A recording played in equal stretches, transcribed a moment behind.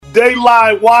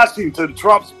Daylight Washington,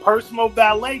 Trump's personal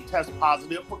valet tests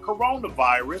positive for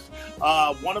coronavirus.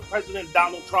 One of President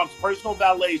Donald Trump's personal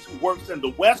valets who works in the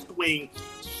West Wing,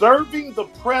 serving the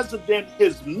president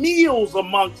his meals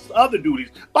amongst other duties.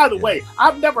 By the way,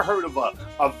 I've never heard of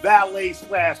a valet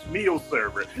 / meal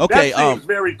server. Okay, that seems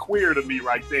very queer to me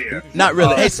right there. Not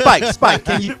really. Hey, Spike,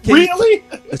 can you really?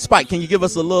 Spike, can you give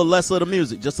us a little less of the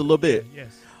music, just a little bit?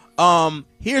 Yes.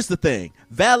 Here's the thing.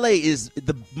 Valet is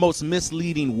the most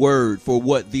misleading word for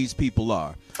what these people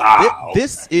are.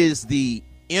 This is the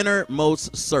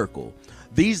innermost circle.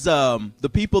 These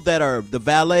the people that are the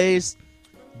valets,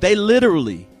 they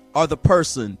literally are the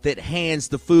person that hands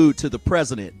the food to the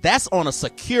president. That's on a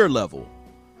secure level.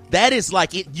 That is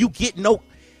like it. You get no.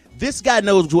 This guy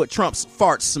knows what Trump's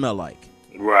farts smell like.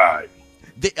 Right.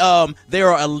 They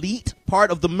are elite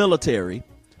part of the military.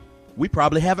 We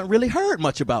probably haven't really heard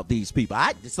much about these people.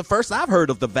 It's the first I've heard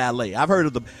of the valet. I've heard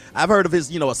of his,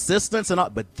 assistants and all.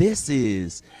 But this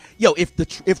is,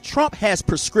 if Trump has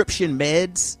prescription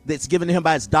meds that's given to him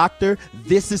by his doctor,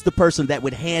 this is the person that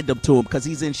would hand them to him because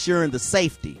he's ensuring the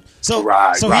safety. So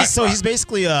he's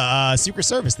basically a Secret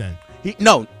Service then.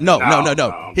 No.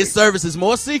 His service is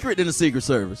more secret than the Secret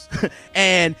Service.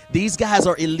 And these guys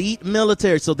are elite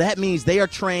military. So that means they are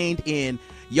trained in,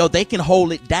 they can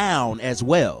hold it down as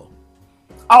well.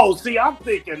 Oh, see, I'm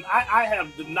thinking, I have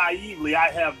the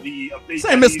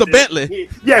Say Mr. Bentley.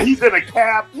 He's in a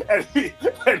cab, and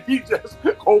he just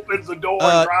opens the door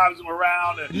and drives him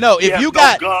around. And no, if you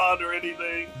got no gun or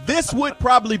anything. This would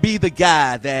probably be the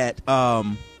guy that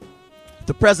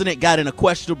the president got in a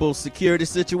questionable security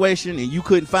situation, and you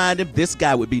couldn't find him. This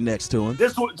guy would be next to him.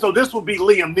 This would be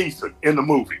Liam Neeson in the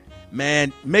movie.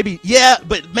 Man, maybe,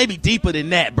 but maybe deeper than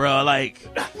that, bro. Like,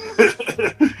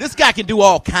 this guy can do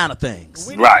all kind of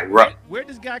things. Right. Where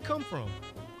does this guy come from?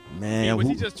 Man, was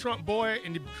he just Trump boy,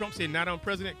 and Trump said, "Not on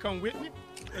president, come with me"?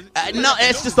 No,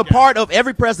 it's just a part of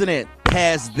every president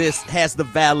has the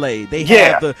valet. They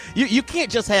have you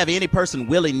can't just have any person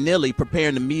willy-nilly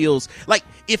preparing the meals. Like,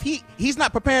 if he's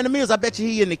not preparing the meals, I bet you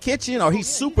he in the kitchen or he's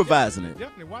supervising it.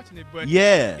 Definitely watching it. But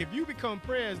if you become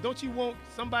pres, don't you want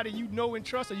somebody you know and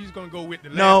trust, or you just gonna go with the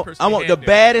No, last person? I want the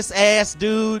baddest ass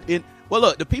dude. Well,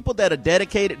 look, the people that are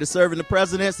dedicated to serving the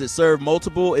presidents, that serve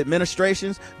multiple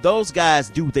administrations, those guys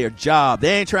do their job.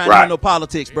 They ain't trying to do no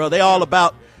politics, bro. They all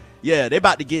about, they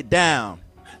about to get down.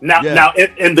 Now,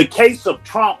 in the case of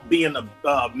Trump being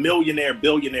a millionaire,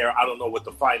 billionaire, I don't know what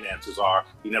the finances are.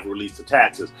 He never released the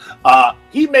taxes.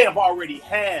 He may have already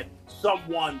had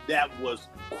someone that was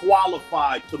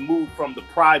qualified to move from the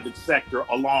private sector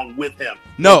along with him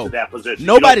into that position.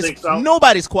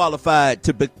 Nobody's qualified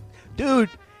to be. Dude,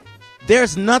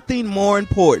 there's nothing more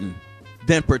important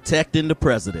than protecting the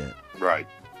president. Right.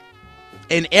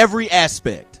 In every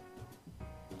aspect.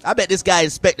 I bet this guy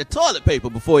inspected toilet paper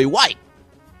before he wiped.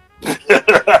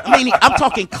 I mean, I'm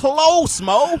talking close,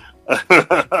 Mo.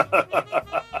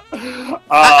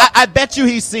 I bet you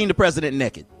he's seen the president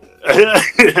naked.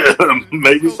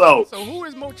 Maybe so. So who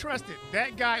is more trusted,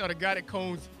 that guy or the guy that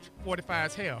combs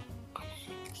 45's hair?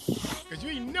 Because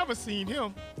you ain't never seen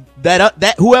him.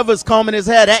 That whoever's combing his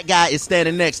hair, that guy is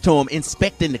standing next to him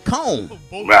inspecting the comb.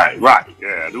 Right.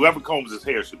 Yeah, whoever combs his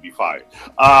hair should be fired.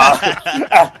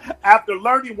 After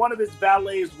learning one of his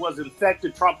valets was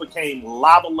infected, Trump became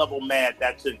lava-level mad,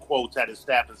 that's in quotes, at his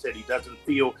staff and said he doesn't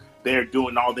feel they're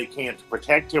doing all they can to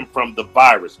protect him from the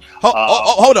virus.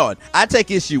 Hold on. I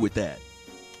take issue with that.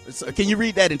 So can you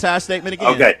read that entire statement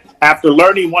again? Okay. After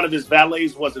learning one of his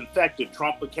valets was infected,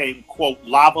 Trump became, quote,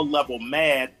 lava-level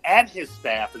mad at his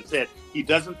staff and said he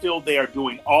doesn't feel they are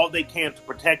doing all they can to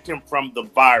protect him from the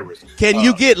virus. Can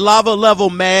you get lava-level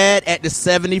mad at the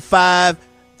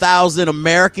 75,000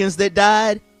 Americans that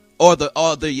died? Or the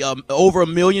over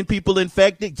 1 million people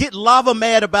infected? Get lava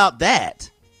mad about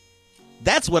that.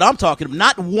 That's what I'm talking about.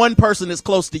 Not one person that's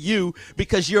close to you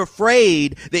because you're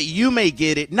afraid that you may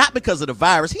get it, not because of the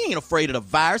virus. He ain't afraid of the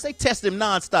virus. They test him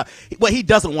nonstop. Well, he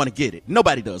doesn't want to get it.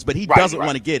 Nobody does, but he doesn't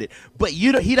want to get it. But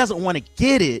he doesn't want to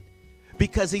get it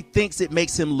because he thinks it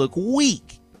makes him look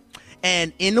weak.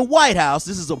 And in the White House,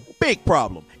 this is a big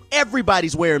problem.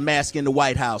 Everybody's wearing masks in the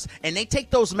White House, and they take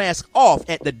those masks off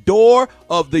at the door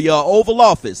of the Oval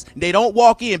Office. They don't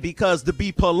walk in because to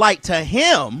be polite to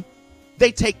him,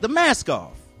 they take the mask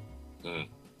off.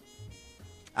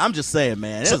 I'm just saying,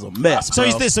 man, this is a mess. So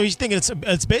you think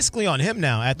it's basically on him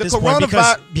now at this point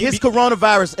because his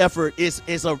coronavirus effort is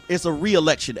a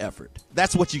re-election effort.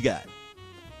 That's what you got.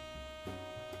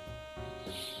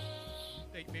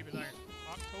 Maybe like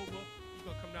October, he's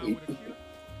gonna come down with a cure.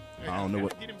 I don't know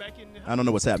what. Get him back in the I don't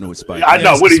know what's happening with Spike. I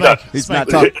know what he does. He's not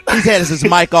talking. He's had his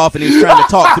mic off and he's trying to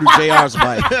talk through JR's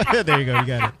mic. There you go. You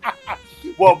got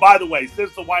it. Well, by the way,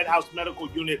 since the White House medical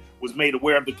unit was made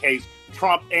aware of the case,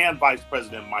 Trump and Vice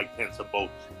President Mike Pence have both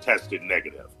tested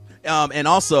negative. And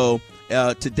also,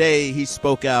 today he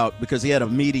spoke out because he had a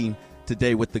meeting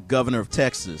today with the governor of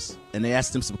Texas, and they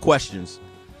asked him some questions.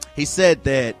 He said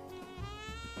that,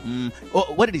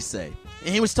 what did he say?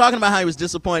 And he was talking about how he was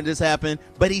disappointed this happened,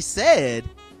 but he said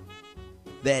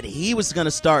that he was going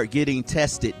to start getting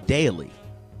tested daily.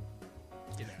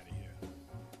 Get out of here.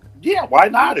 Yeah, why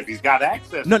not if he's got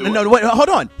access to it? No, wait, hold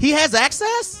on. He has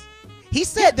access? He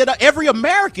said that every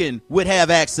American would have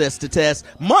access to tests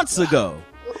months ago.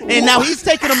 And now he's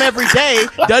taking them every day,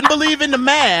 doesn't believe in the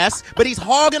mask, but he's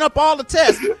hogging up all the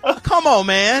tests. Come on,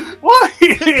 man. What?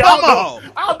 Come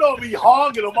on. I don't know if he's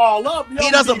hogging them all up. He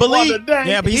doesn't believe.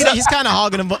 Yeah, but he's kind of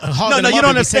hogging them. No, them you up don't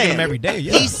and he's taking understand. them every day.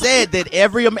 Yeah. He said that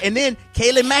and then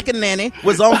Kayleigh McEnany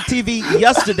was on TV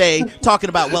yesterday talking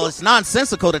about, well, it's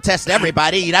nonsensical to test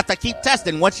everybody. You'd have to keep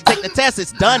testing. Once you take the test,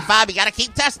 it's done, Bob. You got to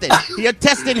keep testing. You're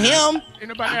testing him. Ain't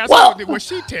nobody asked what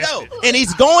she tested. No. And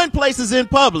he's going places in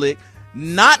public,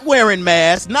 not wearing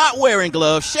masks, not wearing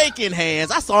gloves, shaking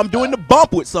hands. I saw him doing the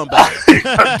bump with somebody.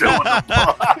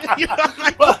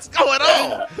 What's going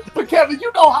on? But Kevin,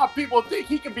 you know how people think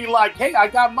he can be like, hey, I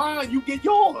got mine, you get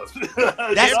yours.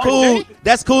 That's cool.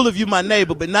 That's cool if you're my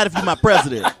neighbor, but not if you're my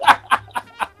president.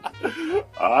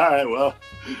 All right, well,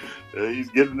 he's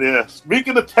getting there.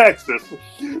 Speaking of Texas,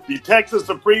 the Texas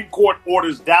Supreme Court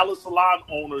orders Dallas salon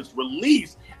owners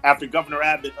released after Governor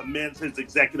Abbott amends his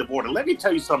executive order. Let me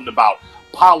tell you something about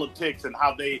politics and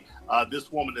how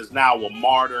this woman is now a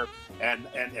martyr and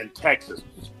Texas.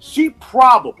 She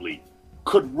probably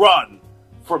could run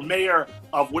for mayor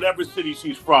of whatever city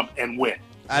she's from and win.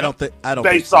 I don't think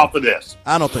based so. off of this.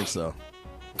 I don't think so.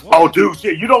 Oh, dude,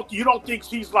 shit. You don't think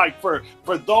she's like for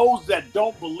those that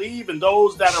don't believe and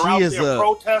those that are out there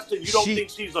protesting, you don't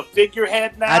think she's a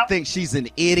figurehead now? I think she's an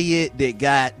idiot that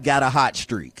got a hot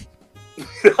streak.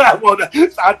 Well,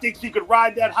 I think she could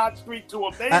ride that hot streak to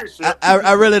a mayorship.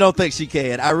 I really don't think she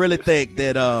can. I really think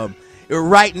that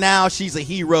right now she's a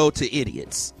hero to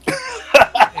idiots.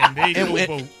 And they don't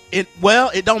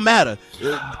vote. It don't matter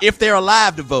if they're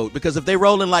alive to vote, because if they're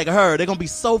rolling like her, they're gonna be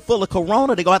so full of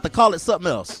corona they're gonna have to call it something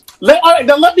else. All right,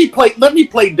 now let me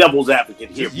play devil's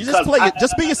advocate here.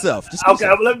 Just be yourself.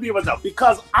 Let me be myself,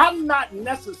 because I'm not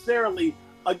necessarily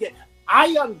again.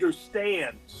 I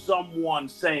understand someone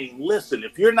saying, listen,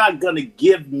 if you're not going to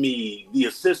give me the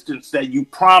assistance that you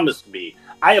promised me,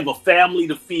 I have a family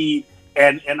to feed,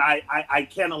 and I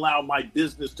can't allow my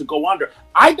business to go under.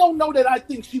 I don't know that I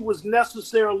think she was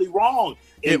necessarily wrong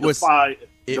in defying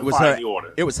the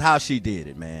order. It was how she did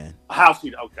it, man.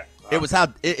 Okay. It was how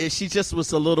she just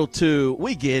was a little too.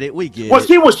 We get it. Well,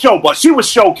 she was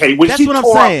showcased. That's what I'm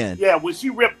saying. When she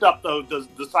ripped up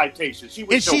the citation, she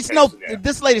was. And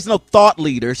this lady's no thought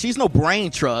leader. She's no brain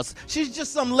trust. She's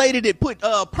just some lady that put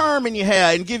perm in your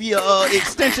hair and give you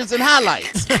extensions and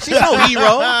highlights. She's no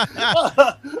hero.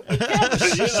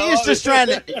 She is just trying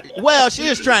to. Well, she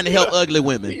is trying to help ugly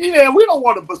women. Yeah, we don't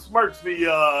want to besmirch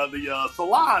the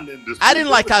salon industry. I didn't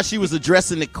like how she was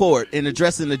addressing the court and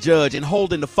addressing the judge and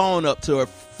holding the phone up to her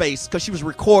face because she was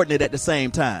recording it at the same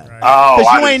time. Right. Oh,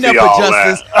 because you ain't there for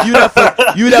justice.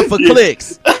 You there for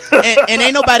clicks. And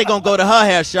ain't nobody gonna go to her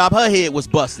hair shop. Her head was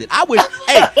busted. I wish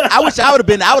I would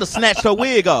have snatched her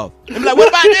wig off. And be like, what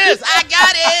about this? I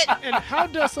got it. And how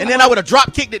does and then I would have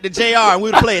drop kicked it to JR and we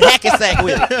would have played hacky sack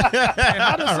with it. And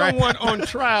how does someone on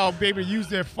trial be able to use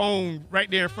their phone right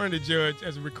there in front of the judge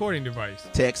as a recording device?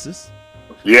 Texas.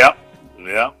 Yeah.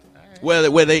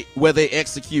 Where they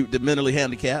execute the mentally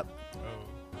handicapped.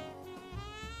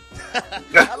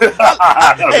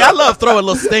 I love throwing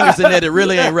little stingers in there that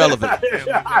really ain't relevant.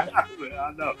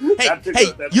 I know.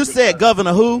 Hey, you said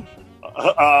Governor who?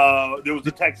 There was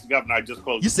the Texas governor. I just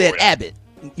closed. You said Abbott.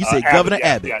 You said Governor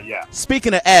Abbott. Yeah.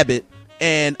 Speaking of Abbott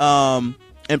and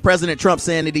President Trump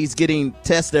saying that he's getting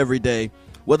tests every day.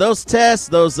 Well, those tests,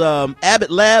 those Abbott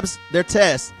labs, their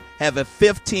tests have a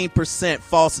 15%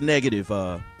 false negative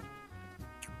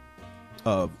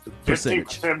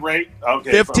percentage. 15% rate?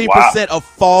 Okay. 15% of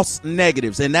false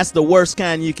negatives, and that's the worst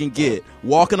kind you can get.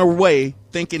 Walking away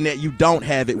thinking that you don't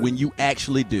have it when you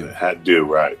actually do. I do,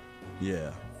 right.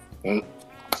 Yeah.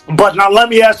 But now let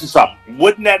me ask you something.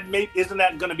 Isn't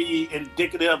that going to be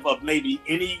indicative of maybe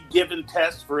any given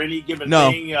test for any given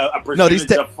thing? A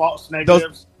percentage of false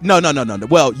negatives? No.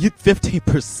 Well,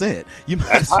 15%.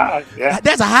 That's high. Yeah.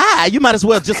 That's a high. You might as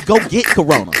well just go get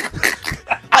corona.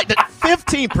 Like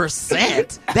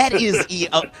 15%. That is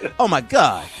oh my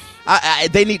God.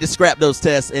 They need to scrap those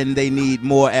tests, and they need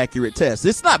more accurate tests.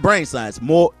 It's not brain science.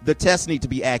 The tests need to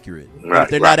be accurate. Right, if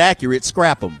they're not accurate,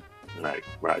 scrap them. Right.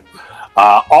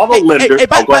 All the lenders.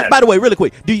 By the way, really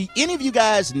quick, do any of you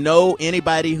guys know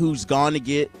anybody who's gone to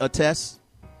get a test?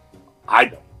 I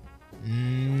don't.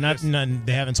 None.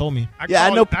 They haven't told me. I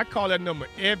know. I call that number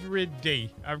every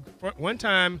day. One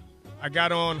time, I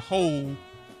got on hold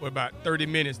for about 30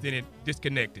 minutes, then it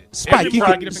disconnected. Spike, you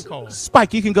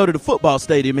can go to the football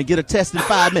stadium and get a test in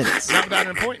 5 minutes. Not without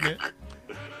an appointment.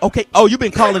 Okay. Oh, you've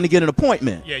been calling to get an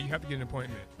appointment. Yeah, you have to get an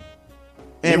appointment.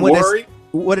 And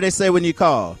what do they say when you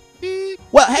call? Beep,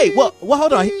 Well, hey, beep, well,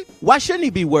 hold on. beep. Why shouldn't he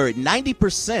be worried?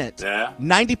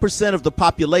 90% of the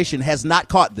population has not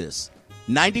caught this.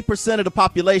 90% of the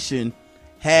population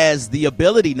has the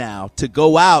ability now to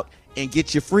go out and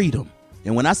get your freedom.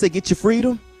 And when I say get your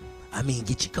freedom, I mean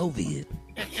get your COVID.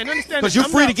 And understand, because you're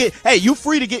free to get. Hey, you're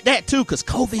free to get that too. Because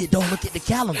COVID don't look at the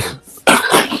calendar.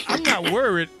 I'm not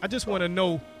worried. I just want to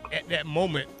know at that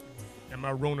moment, am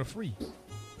I Rona free?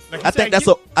 Like I think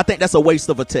that's a waste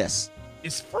of a test.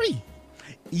 It's free.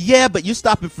 Yeah, but you're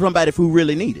stopping somebody who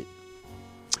really need it.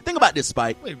 Think about this,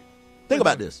 Spike. Think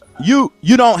about this. You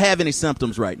don't have any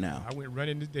symptoms right now. I went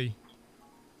running today.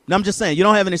 No, I'm just saying you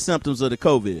don't have any symptoms of the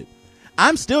COVID.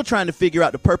 I'm still trying to figure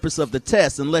out the purpose of the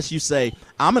test unless you say,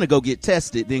 I'm going to go get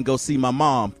tested, then go see my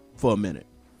mom for a minute.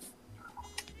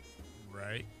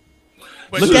 Right.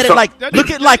 Look at it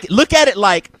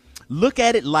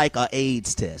like a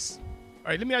AIDS test. All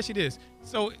right, let me ask you this.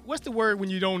 So what's the word when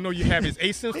you don't know you have is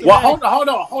asymptomatic? Well,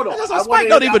 hold on. Spike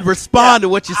don't even respond to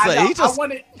what you say. I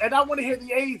want to hear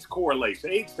the AIDS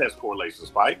test correlation,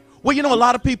 Spike. Well, a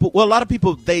lot of people,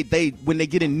 they when they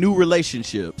get in new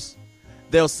relationships,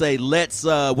 they'll say,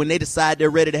 when they decide they're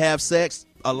ready to have sex,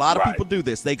 a lot of people do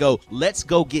this. They go, let's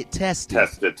go get tested.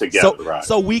 Tested together,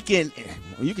 So you can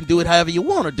do it however you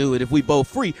want to do it if we both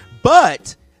free.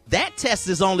 But that test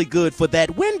is only good for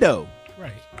that window.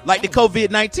 Right. Like the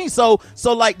COVID-19.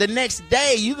 So like the next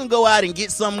day you can go out and get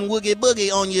some woogie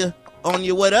boogie on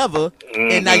your whatever,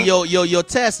 and now your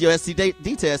test, your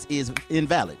STD test is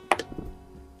invalid.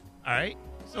 All right.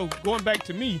 So going back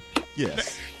to me,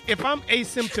 yes. If I'm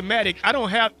asymptomatic, I don't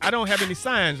have any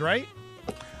signs, right?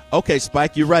 Okay,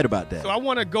 Spike, you're right about that. So I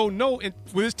want to go know.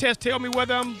 Will this test tell me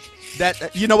whether I'm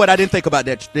that? You know what? I didn't think about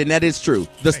that, and that is true.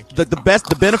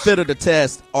 The benefit of the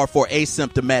test are for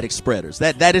asymptomatic spreaders.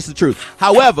 That is the truth.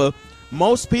 However,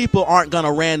 most people aren't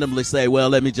gonna randomly say, "Well,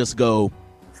 let me just go."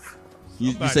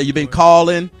 You say you've been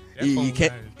calling. You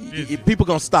can't. People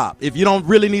gonna stop if you don't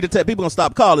really need a test. People gonna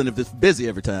stop calling if it's busy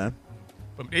every time.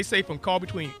 They say from call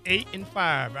between 8 and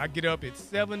 5. I get up at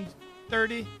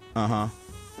 7:30.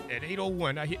 At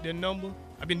 8:01, I hit the number.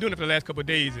 I've been doing it for the last couple of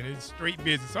days, and it's straight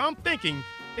busy. So I'm thinking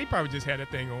they probably just had a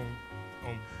thing on.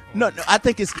 No, I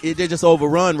think they're just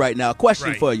overrun right now.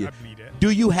 Question for you: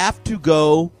 do you have to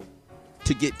go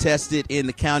to get tested in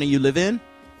the county you live in?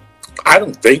 I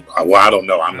don't think. Well, I don't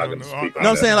know. I'm not going to speak on that.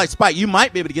 I'm saying, like, Spike, you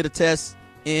might be able to get a test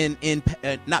in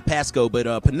not Pasco, but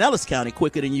Pinellas County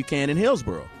quicker than you can in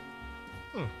Hillsborough.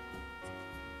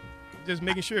 Just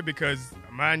making sure because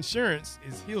my insurance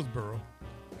is Hillsborough.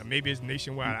 Maybe it's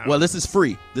nationwide. Well, this is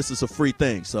free. This is a free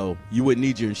thing, so you wouldn't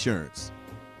need your insurance.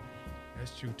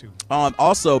 That's true, too.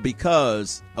 Also,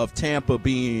 because of Tampa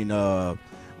being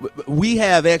we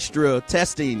have extra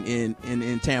testing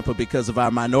in Tampa because of our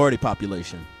minority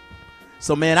population.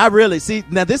 So, man, I really see.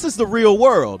 Now, this is the real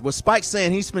world. What Spike's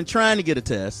saying, he's been trying to get a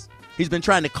test. He's been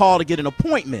trying to call to get an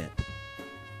appointment.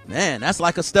 Man, that's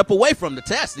like a step away from the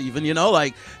test even,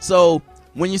 so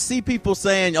when you see people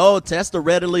saying, oh, tests are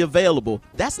readily available,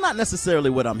 that's not necessarily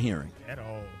what I'm hearing. At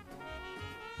all.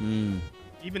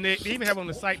 Even they even have on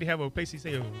the site, they have a place they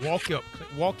say a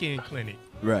walk-in clinic.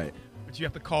 Right. But you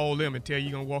have to call them and tell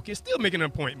you're going to walk in. Still making an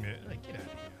appointment. Like, get out of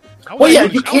here. Well, yeah,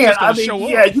 you can't.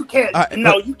 You can't.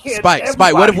 No, you can't.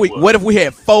 Spike. What if we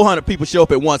had 400 people show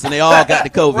up at once and they all got the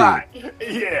COVID? Right.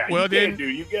 Yeah. Well, then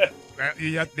you get.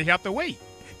 They have to wait.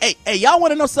 Hey, y'all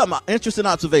want to know something? Interesting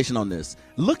observation on this.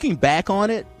 Looking back on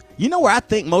it, you know where I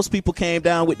think most people came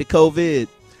down with the COVID?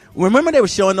 Remember they were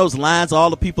showing those lines of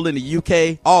all the people in the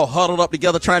UK all huddled up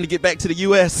together trying to get back to the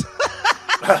US?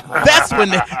 That's when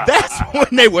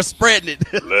they were spreading it.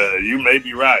 You may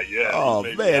be right, yeah. Oh,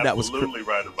 man, that was absolutely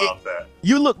right about that.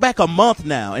 You look back a month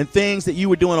now, and things that you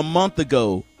were doing a month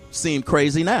ago seem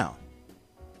crazy now.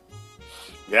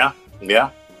 Yeah.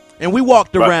 And we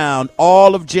walked around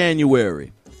all of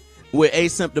January with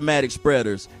asymptomatic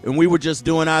spreaders, and we were just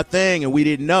doing our thing, and we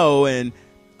didn't know. And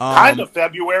kind of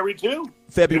February too.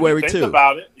 February think too.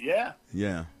 About it, yeah.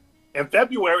 Yeah. In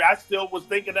February, I still was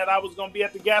thinking that I was going to be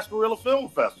at the Gasparilla Film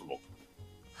Festival.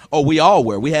 Oh, we all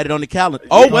were. We had it on the calendar.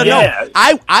 Oh, well, Yeah.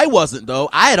 no. I wasn't, though.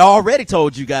 I had already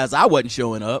told you guys I wasn't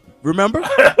showing up. Remember?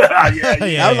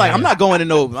 Yeah. I was like, I'm not going to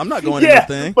no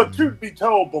thing. But truth be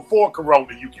told, before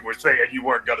Corona, you were saying you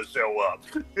weren't going to show up.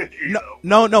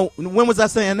 No. When was I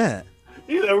saying that?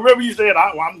 Remember you said,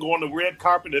 I'm going to red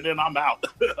carpet and then I'm out.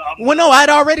 Well, no, I'd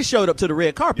already showed up to the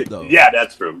red carpet, though. Yeah,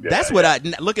 that's true. Yeah, that's what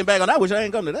looking back on that, I wish I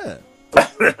ain't gone to that.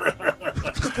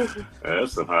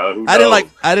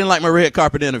 I didn't like my red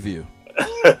carpet interview.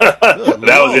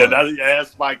 That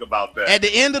asked Mike about that. At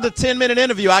the end of the 10-minute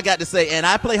interview, I got to say, and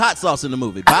I play hot sauce in the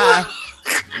movie. Bye.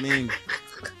 I mean,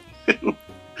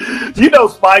 you know,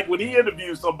 Spike, when he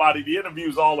interviews somebody, the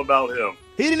interview's all about him.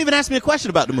 He didn't even ask me a question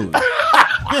about the movie.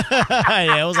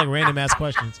 Yeah, it was like random ass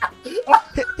questions.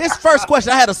 His first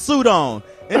question, I had a suit on,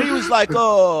 and he was like,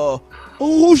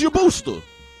 who's your booster?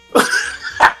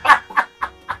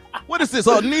 What is this,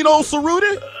 Nino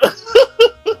Cerruti?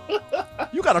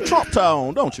 You got a Trump tie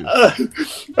on, don't you?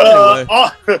 Anyway.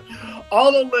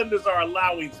 All the lenders are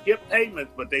allowing skip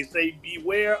payments, but they say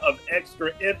beware of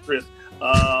extra interest.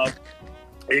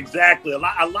 Exactly. A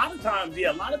lot of times,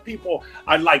 a lot of people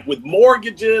are like with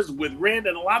mortgages, with rent,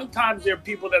 and a lot of times there are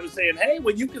people that are saying, hey,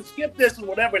 well, you can skip this and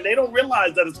whatever, and they don't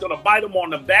realize that it's going to bite them on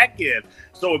the back end.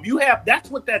 So if you have, that's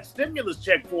what that stimulus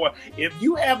check for. If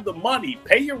you have the money,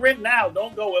 pay your rent now.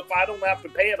 Don't go, if I don't have to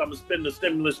pay it, I'm going to spend the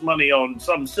stimulus money on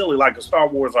something silly like a Star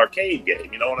Wars arcade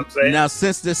game. You know what I'm saying? Now,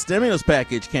 since this stimulus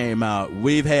package came out,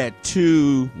 we've had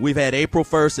April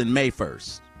 1st and May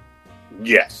 1st.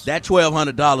 Yes. That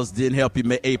 $1,200 didn't help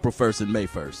you April 1st and May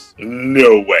 1st.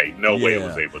 No way it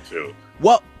was able to.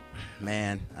 Well,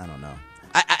 man, I don't know.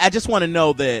 I just want to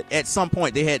know that at some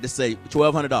point they had to say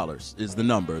 $1,200 is the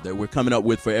number that we're coming up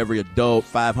with for every adult,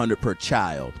 $500 per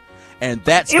child. And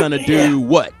that's going to do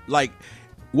what? Like,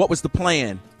 what was the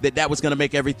plan? That was going to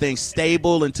make everything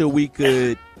stable until we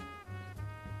could...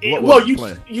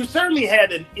 You certainly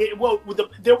had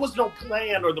there was no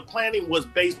plan, or the planning was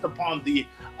based upon the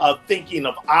thinking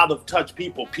of out-of-touch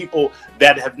people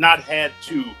that have not had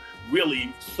to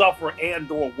really suffer and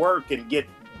or work and get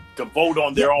to vote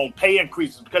on their own pay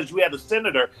increases, because you had a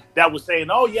senator that was saying,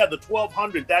 oh yeah, the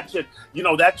 $1,200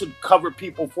 that should cover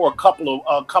people for a couple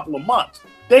of months.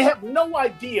 They have no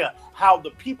idea how the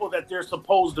people that they're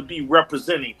supposed to be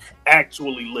representing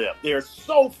actually live. They're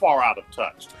so far out of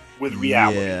touch with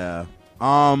reality. Yeah.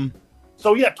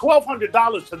 So yeah,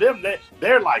 $1,200 to them,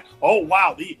 they're like, oh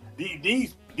wow,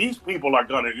 these people are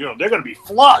gonna, they're gonna be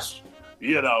flush,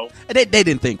 They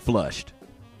didn't think flushed.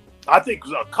 I think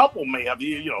a couple may have,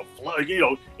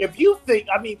 if you think,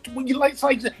 I mean, when you like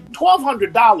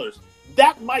 $1,200,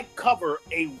 that might cover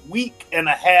a week and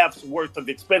a half's worth of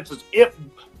expenses if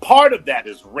part of that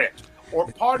is rent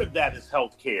or part of that is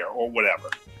health care or whatever.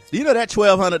 That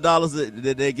 $1,200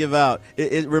 that they give out,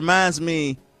 it reminds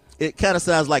me, it kind of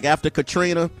sounds like after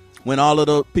Katrina, when all of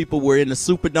the people were in the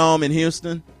Superdome in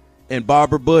Houston, and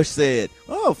Barbara Bush said,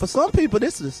 oh, for some people,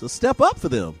 this is a step up for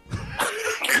them.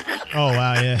 Oh,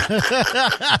 wow, yeah.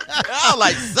 I was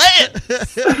like, say it.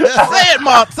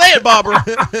 Say it, Barbara.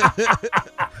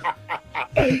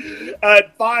 And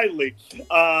finally,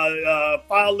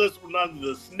 file list from under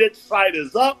the snitch site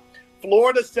is up.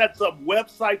 Florida sets up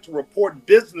website to report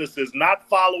businesses not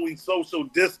following social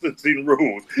distancing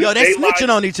rules. Yo, they're snitching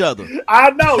on each other. I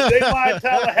know. They lie in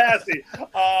Tallahassee.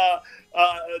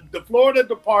 The Florida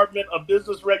Department of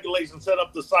Business Regulation set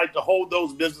up the site to hold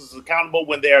those businesses accountable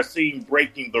when they are seen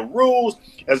breaking the rules.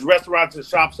 As restaurants and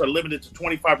shops are limited to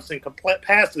 25%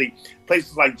 capacity,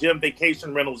 places like gym,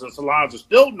 vacation rentals, and salons are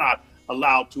still not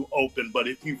allowed to open. But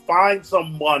if you find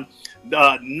someone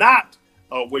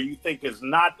where you think is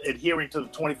not adhering to the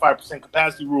 25%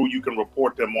 capacity rule, you can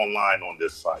report them online on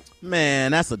this site.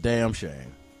 Man, that's a damn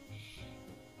shame.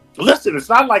 Listen, it's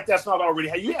not like that's not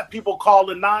already. You have people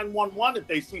calling 911 if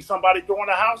they see somebody throwing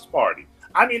a house party.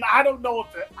 I mean, I don't know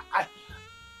if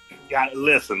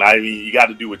listen. I mean, you got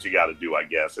to do what you got to do. I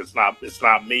guess it's not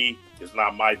me. It's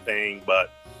not my thing.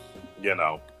 But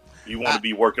you want to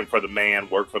be working for the man.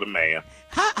 Work for the man.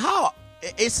 How?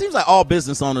 It seems like all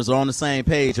business owners are on the same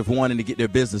page of wanting to get their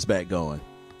business back going.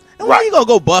 And when you gonna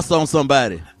go bust on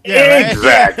somebody? Yeah,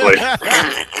 exactly.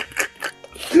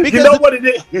 Because you know what it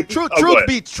is?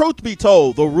 Truth be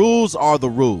told, the rules are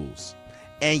the rules.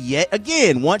 And yet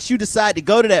again, once you decide to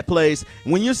go to that place,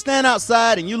 when you stand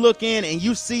outside and you look in and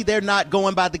you see they're not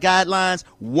going by the guidelines,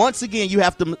 once again you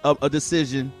have a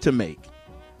decision to make.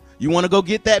 You want to go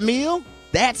get that meal?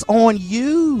 That's on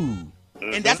you.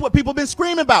 Mm-hmm. And that's what people have been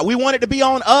screaming about. We want it to be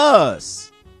on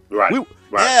us. Right.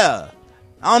 Yeah.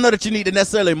 I don't know that you need to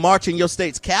necessarily march in your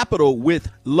state's capital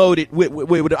with loaded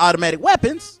with automatic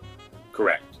weapons.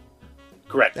 Correct.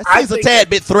 Correct. That seems a tad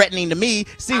bit threatening to me.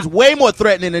 Seems way more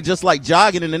threatening than just like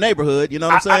jogging in the neighborhood. You know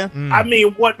what I'm saying? I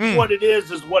mean, what it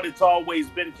is what it's always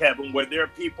been, Kevin, where there are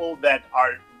people that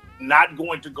are not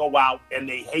going to go out and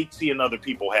they hate seeing other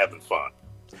people having fun.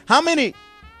 How many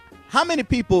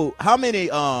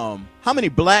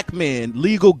black men,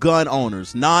 legal gun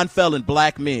owners, non-felon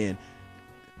black men?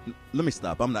 Let me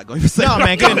stop. I'm not going to say. No,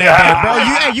 man, get in that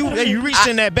bag, bro. You reached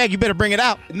in that bag. You better bring it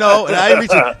out. No, I ain't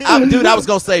reaching. Dude, I was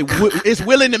going to say, it's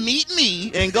willing to meet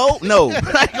me and go. No, I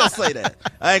ain't going to say that.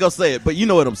 I ain't going to say it, but you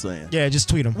know what I'm saying. Yeah, just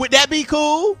tweet him. Would that be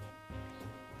cool?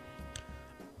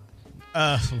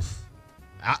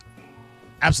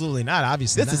 Absolutely not,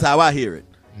 obviously. This is how I hear it.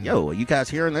 Yo, are you guys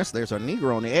hearing this? There's a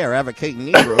Negro on the air advocating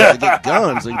Negroes to get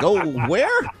guns and go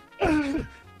where?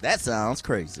 That sounds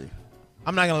crazy.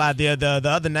 I'm not gonna lie. The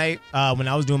other night when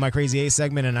I was doing my Crazy 8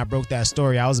 segment and I broke that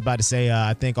story, I was about to say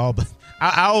I think I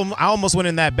almost went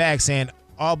in that bag saying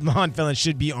all non-felons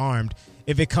should be armed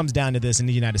if it comes down to this in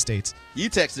the United States. You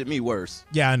texted me worse.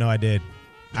 Yeah, I know I did.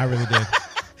 I really did.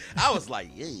 I was like,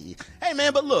 yeah. Hey,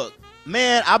 man, but look,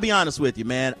 man, I'll be honest with you,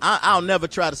 man. I'll never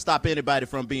try to stop anybody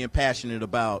from being passionate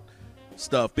about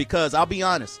stuff because I'll be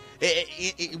honest.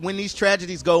 When these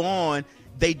tragedies go on,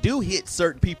 they do hit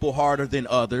certain people harder than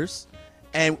others.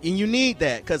 And you need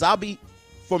that because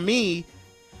for me,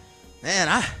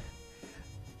 man,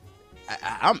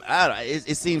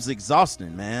 it seems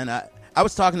exhausting, man. I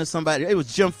was talking to somebody. It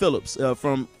was Jim Phillips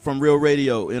from Real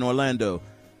Radio in Orlando.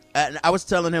 And I was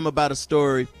telling him about a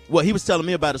story. Well, he was telling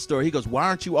me about a story. He goes, why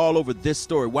aren't you all over this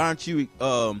story? Why aren't you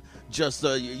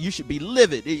you should be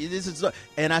livid.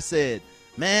 And I said,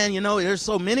 man, there's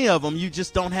so many of them. You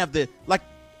just don't have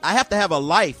I have to have a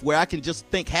life where I can just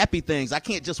think happy things. I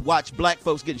can't just watch black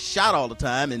folks getting shot all the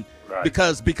time and right.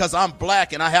 because I'm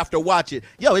black and I have to watch it.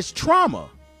 Yo, it's trauma.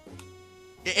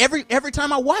 Every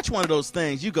time I watch one of those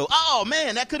things, you go, oh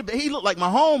man, that could have been. He looked like my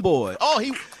homeboy. Oh,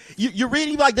 you're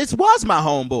reading like this was my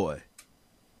homeboy.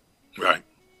 Right.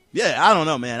 Yeah, I don't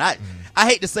know, man. I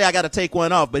hate to say I got to take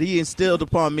one off, but he instilled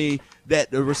upon me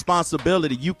that the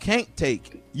responsibility you can't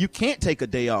take a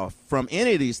day off from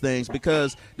any of these things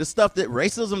because the stuff that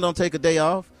racism don't take a day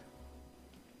off.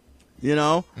 I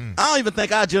don't even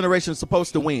think our generation is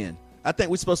supposed to win. I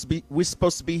think we're supposed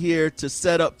to be here to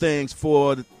set up things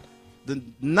for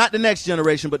not the next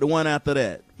generation, but the one after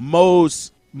that.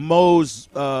 Mo's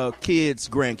kids,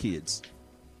 grandkids.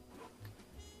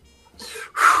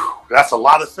 That's a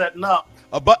lot of setting up.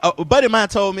 A buddy of mine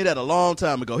told me that a long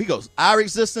time ago. He goes, our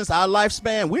existence, our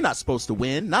lifespan, we're not supposed to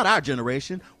win. Not our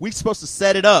generation. We're supposed to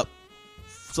set it up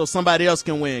so somebody else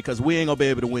can win because we ain't going to be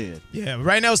able to win. Yeah,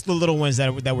 right now it's the little ones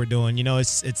that we're doing.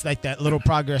 It's like that little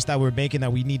progress that we're making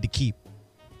that we need to keep.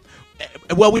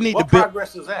 Well, we need what to build.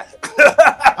 progress is that?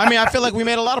 I mean, I feel like we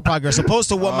made a lot of progress. Opposed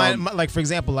to what like for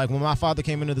example, like when my father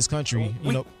came into this country,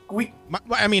 it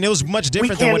was much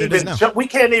different than what it is now. We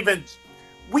can't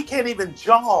even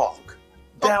jog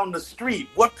down the street.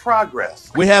 What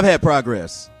progress? We have had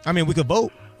progress. I mean, we could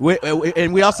vote.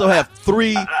 And we also have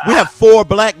we have 4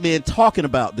 black men talking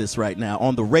about this right now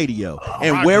on the radio.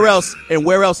 And where else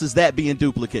is that being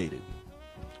duplicated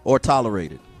or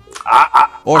tolerated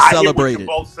or celebrated? I hear what you're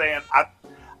both saying.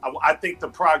 I think the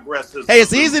progress is. Hey,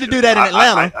 it's easy to do that in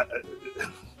Atlanta.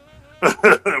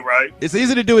 Right. It's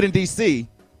easy to do it in D.C.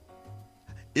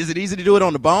 Is it easy to do it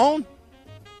on the bone?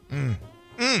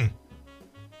 I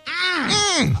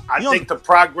think the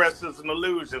progress is an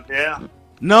illusion, yeah.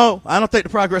 No, I don't think the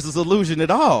progress is an illusion at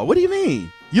all. What do you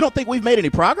mean? You don't think we've made any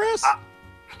progress?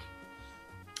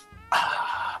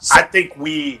 I think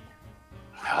we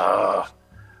have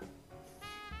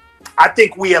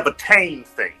attained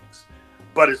things.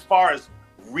 But as far as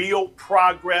real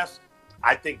progress,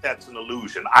 I think that's an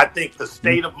illusion. I think the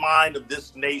state of mind of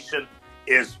this nation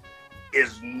is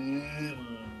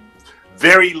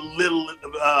very little.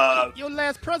 Your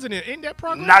last president, ain't that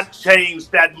progress? Not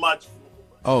changed that much.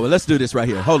 Oh, well, let's do this right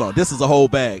here. Hold on, this is a whole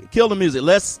bag. Kill the music.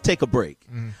 Let's take a break.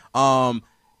 Man,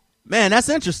 that's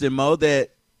interesting, Mo. That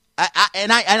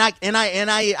I'm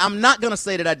not gonna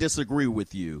say that I disagree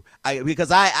with you,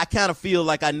 because I kind of feel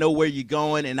like I know where you're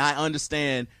going, and I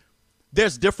understand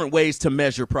there's different ways to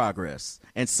measure progress,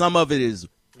 and some of it is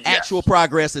actual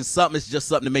progress, and some is just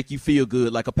something to make you feel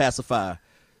good, like a pacifier.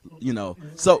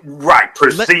 So right,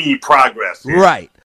 perceived progress. Yeah. Right.